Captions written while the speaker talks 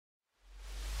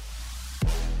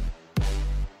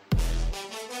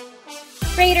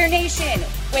Raider Nation,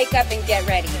 wake up and get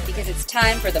ready because it's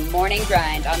time for the morning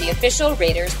grind on the official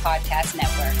Raiders Podcast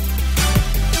Network.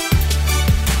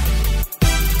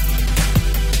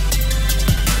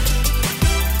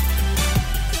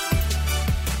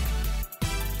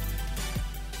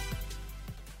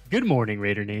 Good morning,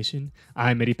 Raider Nation.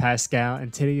 I'm Eddie Pascal,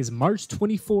 and today is March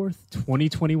 24th,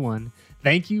 2021.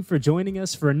 Thank you for joining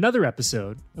us for another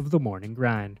episode of The Morning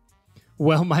Grind.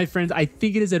 Well, my friends, I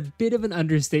think it is a bit of an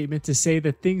understatement to say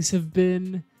that things have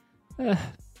been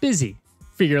busy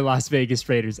for your Las Vegas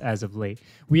Raiders as of late.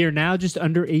 We are now just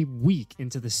under a week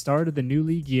into the start of the new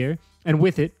league year, and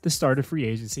with it, the start of free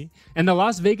agency. And the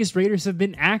Las Vegas Raiders have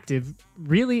been active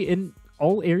really in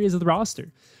all areas of the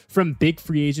roster. From big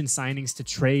free agent signings to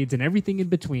trades and everything in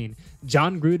between,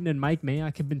 John Gruden and Mike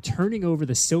Mayock have been turning over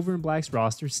the Silver and Blacks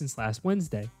roster since last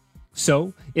Wednesday.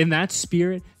 So, in that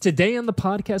spirit, today on the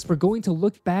podcast, we're going to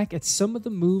look back at some of the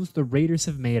moves the Raiders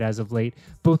have made as of late,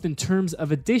 both in terms of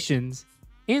additions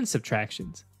and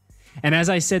subtractions. And as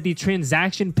I said, the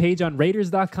transaction page on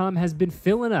Raiders.com has been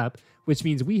filling up, which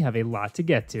means we have a lot to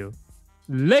get to.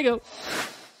 Lego!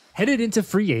 Headed into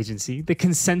free agency, the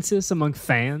consensus among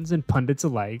fans and pundits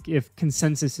alike, if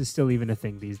consensus is still even a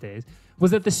thing these days,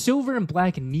 was that the Silver and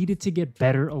Black needed to get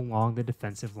better along the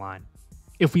defensive line.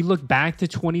 If we look back to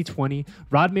 2020,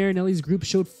 Rod Marinelli's group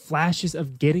showed flashes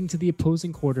of getting to the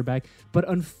opposing quarterback, but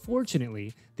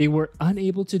unfortunately, they were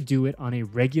unable to do it on a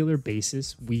regular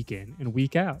basis week in and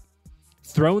week out.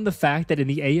 Throw in the fact that in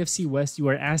the AFC West, you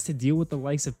are asked to deal with the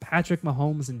likes of Patrick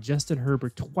Mahomes and Justin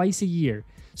Herbert twice a year.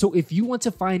 So if you want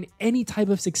to find any type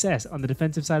of success on the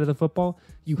defensive side of the football,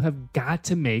 you have got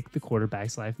to make the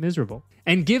quarterback's life miserable.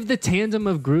 And give the tandem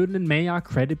of Gruden and Mayock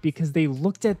credit because they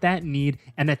looked at that need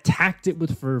and attacked it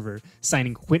with fervor,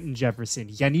 signing Quentin Jefferson,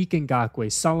 Yannick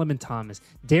Ngakoue, Solomon Thomas,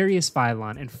 Darius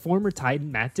Philon, and former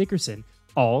Titan Matt Dickerson,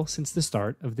 all since the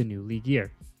start of the new league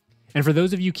year. And for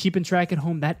those of you keeping track at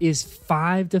home, that is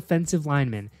 5 defensive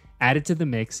linemen added to the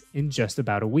mix in just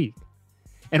about a week.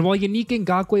 And while Yannick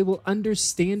Ngakoue will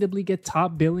understandably get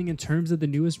top billing in terms of the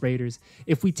newest Raiders,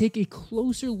 if we take a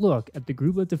closer look at the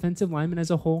group of defensive linemen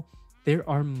as a whole, there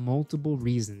are multiple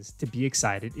reasons to be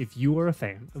excited if you are a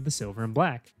fan of the Silver and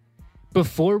Black.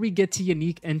 Before we get to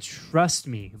Yannick, and trust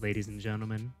me, ladies and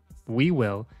gentlemen, we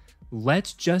will,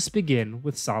 let's just begin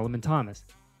with Solomon Thomas,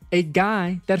 a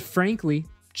guy that frankly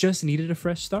just needed a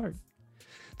fresh start.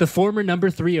 The former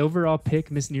number 3 overall pick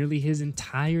missed nearly his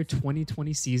entire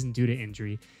 2020 season due to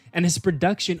injury, and his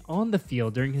production on the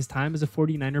field during his time as a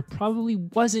 49er probably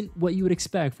wasn't what you would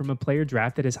expect from a player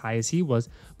drafted as high as he was,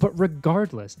 but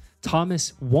regardless,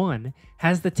 Thomas, 1,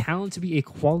 has the talent to be a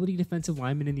quality defensive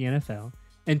lineman in the NFL,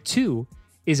 and 2,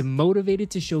 is motivated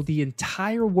to show the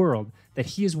entire world that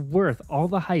he is worth all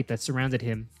the hype that surrounded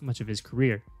him much of his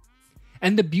career.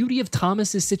 And the beauty of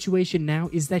Thomas's situation now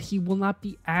is that he will not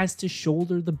be asked to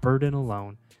shoulder the burden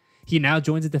alone. He now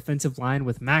joins a defensive line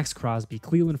with Max Crosby,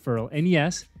 Cleveland Ferrell, and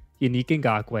yes, Yannick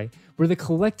Ngakoue, where the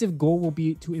collective goal will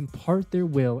be to impart their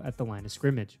will at the line of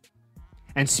scrimmage.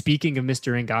 And speaking of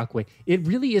Mr. Ngakoue, it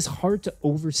really is hard to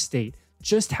overstate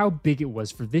just how big it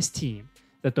was for this team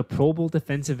that the Pro Bowl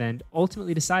defensive end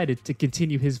ultimately decided to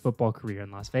continue his football career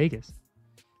in Las Vegas.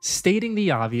 Stating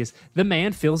the obvious, the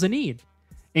man fills a need.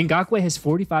 Ngakoue has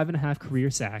 45.5 career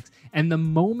sacks, and the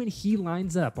moment he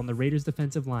lines up on the Raiders'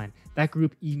 defensive line, that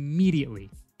group immediately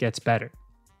gets better.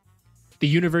 The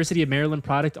University of Maryland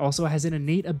product also has an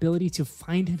innate ability to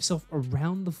find himself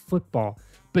around the football,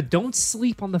 but don't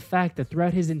sleep on the fact that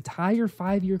throughout his entire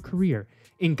 5-year career,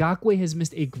 Ngakoue has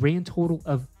missed a grand total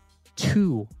of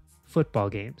 2 football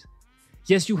games.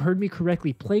 Yes, you heard me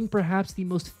correctly, playing perhaps the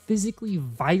most physically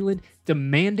violent,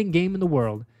 demanding game in the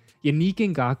world, Yannick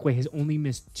Ngakoue has only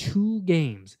missed 2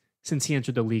 games since he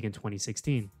entered the league in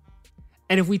 2016.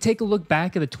 And if we take a look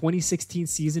back at the 2016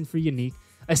 season for Yannick,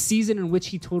 a season in which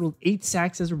he totaled 8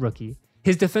 sacks as a rookie,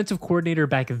 his defensive coordinator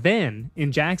back then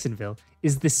in Jacksonville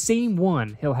is the same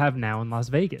one he'll have now in Las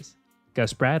Vegas,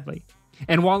 Gus Bradley.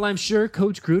 And while I'm sure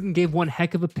Coach Gruden gave one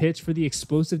heck of a pitch for the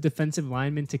explosive defensive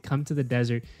lineman to come to the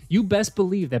desert, you best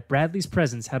believe that Bradley's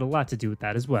presence had a lot to do with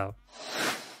that as well.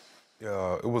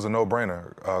 It was a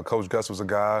no-brainer. Coach Gus was a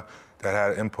guy that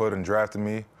had input and drafted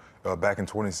me back in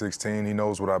 2016. He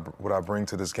knows what I bring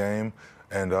to this game,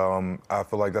 and I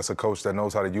feel like that's a coach that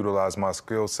knows how to utilize my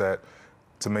skill set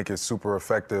to make it super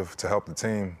effective to help the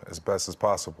team as best as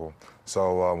possible.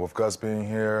 So with Gus being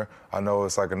here, I know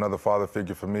it's like another father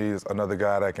figure for me. It's another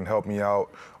guy that can help me out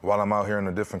while I'm out here in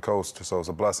a different coast, so it's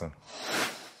a blessing.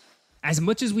 As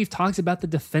much as we've talked about the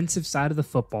defensive side of the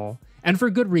football, and for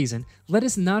good reason, let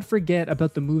us not forget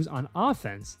about the moves on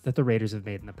offense that the Raiders have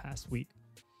made in the past week.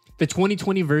 The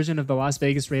 2020 version of the Las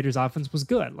Vegas Raiders offense was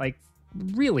good, like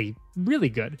really, really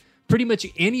good. Pretty much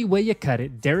any way you cut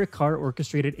it, Derek Carr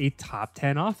orchestrated a top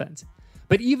 10 offense.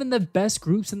 But even the best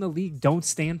groups in the league don't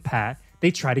stand pat, they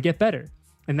try to get better.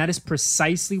 And that is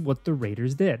precisely what the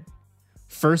Raiders did.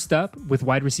 First up, with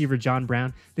wide receiver John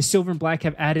Brown, the Silver and Black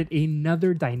have added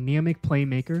another dynamic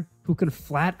playmaker who can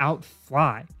flat out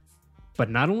fly. But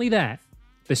not only that,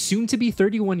 the soon-to-be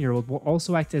 31-year-old will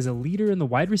also act as a leader in the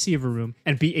wide receiver room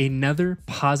and be another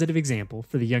positive example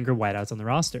for the younger wideouts on the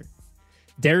roster.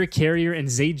 Derek Carrier and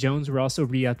Zay Jones were also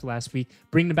re-upped last week,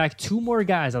 bringing back two more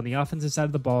guys on the offensive side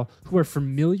of the ball who are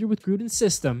familiar with Gruden's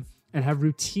system and have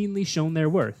routinely shown their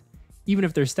worth, even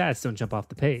if their stats don't jump off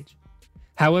the page.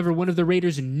 However, one of the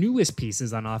Raiders' newest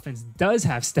pieces on offense does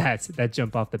have stats that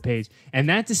jump off the page, and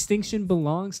that distinction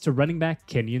belongs to running back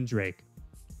Kenyon Drake.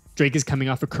 Drake is coming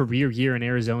off a career year in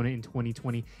Arizona in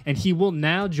 2020, and he will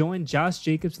now join Josh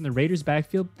Jacobs in the Raiders'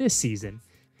 backfield this season.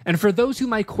 And for those who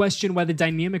might question why the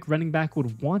dynamic running back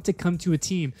would want to come to a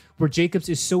team where Jacobs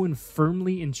is so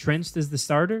firmly entrenched as the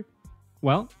starter,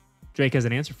 well, Drake has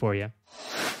an answer for you.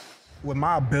 With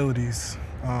my abilities,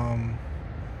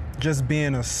 just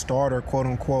being a starter, quote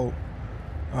unquote,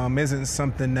 isn't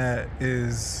something that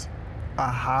is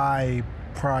a high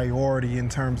priority in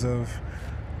terms of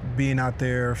being out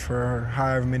there for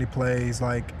however many plays.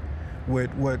 Like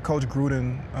with what Coach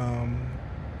Gruden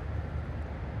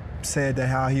said that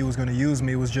how he was going to use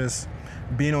me was just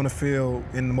being on the field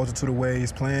in a multitude of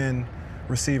ways, playing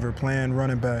receiver, playing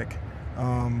running back,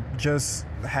 just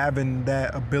having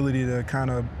that ability to kind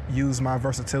of use my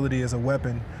versatility as a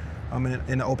weapon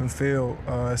in the open field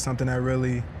is something that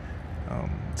really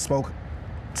spoke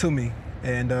to me.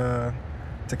 And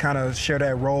to kind of share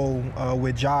that role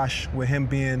with Josh, with him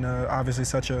being obviously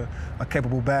such a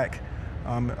capable back,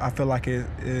 I feel like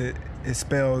it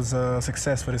spells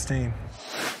success for this team.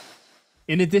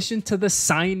 In addition to the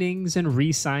signings and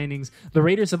re-signings, the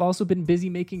Raiders have also been busy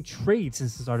making trades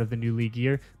since the start of the new league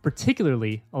year,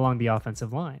 particularly along the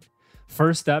offensive line.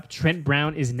 First up, Trent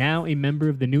Brown is now a member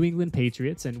of the New England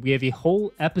Patriots, and we have a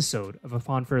whole episode of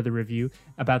Upon Further Review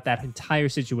about that entire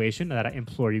situation that I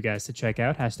implore you guys to check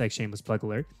out, #shameless plug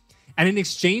alert. And in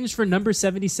exchange for number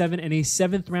 77 and a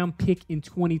 7th-round pick in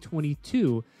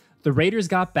 2022, the Raiders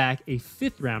got back a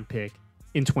 5th-round pick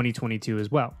in 2022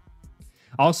 as well.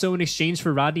 Also, in exchange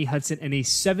for Rodney Hudson and a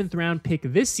 7th-round pick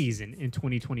this season in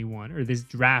 2021, or this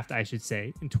draft, I should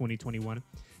say, in 2021,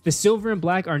 the Silver and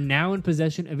Black are now in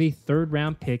possession of a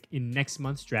 3rd-round pick in next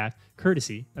month's draft,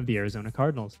 courtesy of the Arizona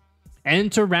Cardinals.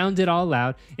 And to round it all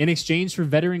out, in exchange for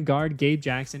veteran guard Gabe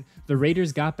Jackson, the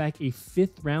Raiders got back a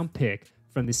 5th-round pick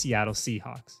from the Seattle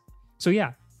Seahawks. So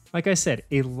yeah, like I said,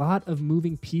 a lot of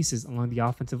moving pieces along the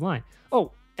offensive line.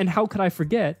 Oh, and how could I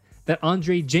forget that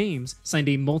Andre James signed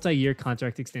a multi-year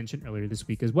contract extension earlier this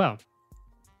week as well.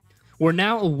 We're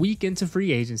now a week into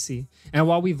free agency, and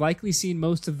while we've likely seen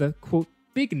most of the, quote,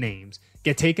 big names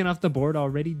get taken off the board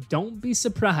already, don't be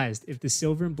surprised if the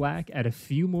Silver and Black add a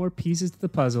few more pieces to the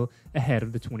puzzle ahead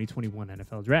of the 2021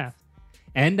 NFL Draft.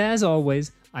 And as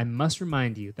always, I must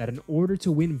remind you that in order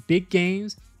to win big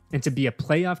games and to be a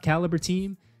playoff caliber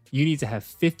team, you need to have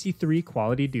 53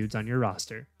 quality dudes on your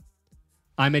roster.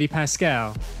 I'm Eddie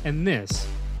Pascal, and this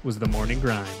was The Morning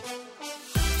Grind.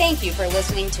 Thank you for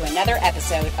listening to another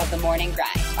episode of The Morning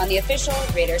Grind on the official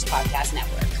Raiders Podcast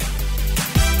Network.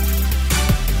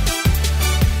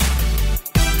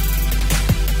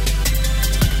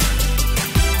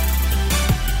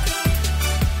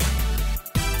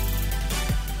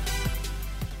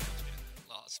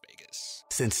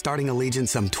 Since starting Allegiant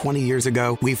some 20 years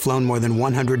ago, we've flown more than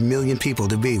 100 million people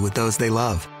to be with those they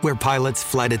love. We're pilots,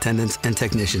 flight attendants, and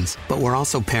technicians, but we're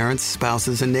also parents,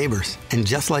 spouses, and neighbors. And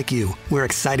just like you, we're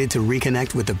excited to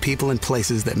reconnect with the people and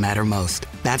places that matter most.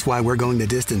 That's why we're going the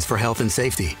distance for health and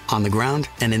safety, on the ground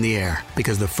and in the air.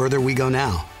 Because the further we go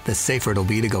now, the safer it'll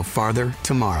be to go farther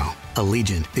tomorrow.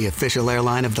 Allegiant, the official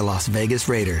airline of the Las Vegas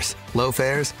Raiders. Low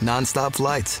fares, nonstop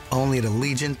flights, only at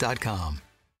Allegiant.com.